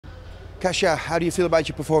Kasia, how do you feel about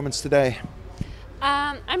your performance today?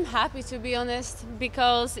 I'm happy, to be honest,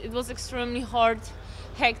 because it was extremely hard,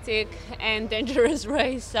 hectic and dangerous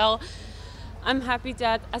race. So I'm happy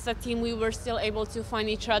that as a team we were still able to find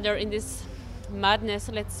each other in this madness,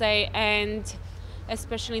 let's say, and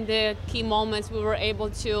especially in the key moments we were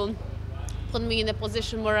able to put me in a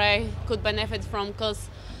position where I could benefit from, because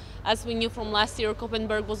as we knew from last year,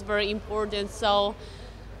 Koppenberg was very important. So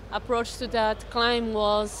approach to that climb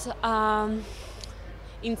was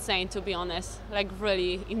insane, to be honest, like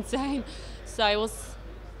really insane. So I was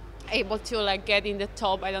able to like get in the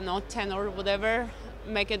top, I don't know, 10 or whatever,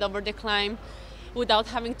 make it over the climb without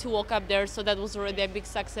having to walk up there. So that was already a big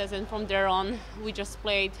success. And from there on, we just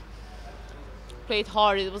played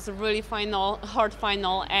hard. It was a really hard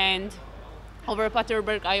final. And over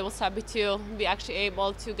Paterberg, I was happy to be actually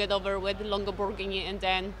able to get over with Longoborghini and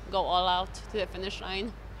then go all out to the finish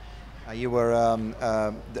line. You were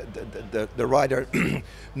the rider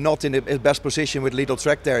not in the best position with Lidl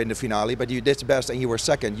Trek there in the finale, but you did the best and you were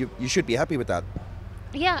second. You should be happy with that.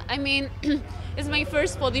 Yeah, I mean, it's my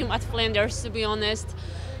first podium at Flanders, to be honest.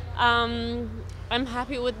 I'm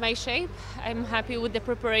happy with my shape. I'm happy with the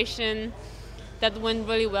preparation that went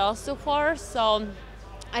really well so far. So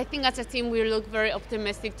I think as a team we look very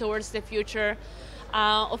optimistic towards the future.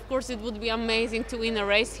 Of course, it would be amazing to win a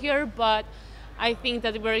race here, but I think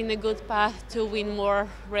that we're in a good path to win more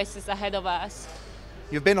races ahead of us.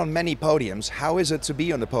 You've been on many podiums. How is it to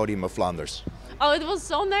be on the podium of Flanders? Oh, it was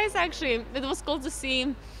so nice, actually. It was cool to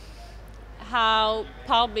see how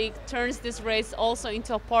public turns this race also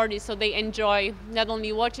into a party, so they enjoy not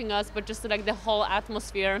only watching us, but just like the whole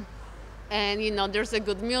atmosphere. And you know, there's a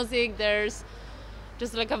good music, there's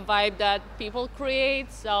just like a vibe that people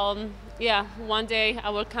create. So yeah, one day I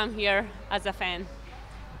will come here as a fan.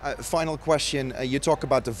 Final question, you talk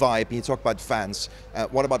about the vibe and you talk about fans.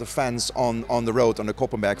 What about the fans on the road, on the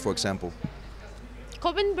Koppenberg, for example?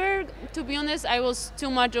 Koppenberg, to be honest, I was too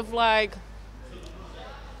much of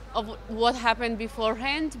what happened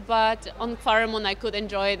beforehand, but on Faramon I could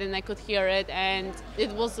enjoy it and I could hear it, and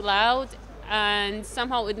it was loud, and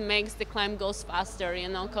somehow it makes the climb goes faster, you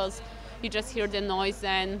know, because you just hear the noise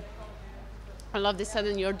and all of a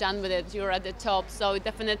sudden you're done with it, you're at the top. So it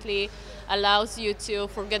definitely allows you to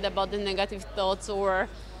forget about the negative thoughts or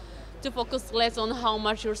to focus less on how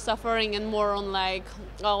much you're suffering and more on like,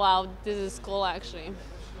 oh wow, this is cool actually.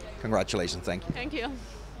 Congratulations, thank you. Thank you.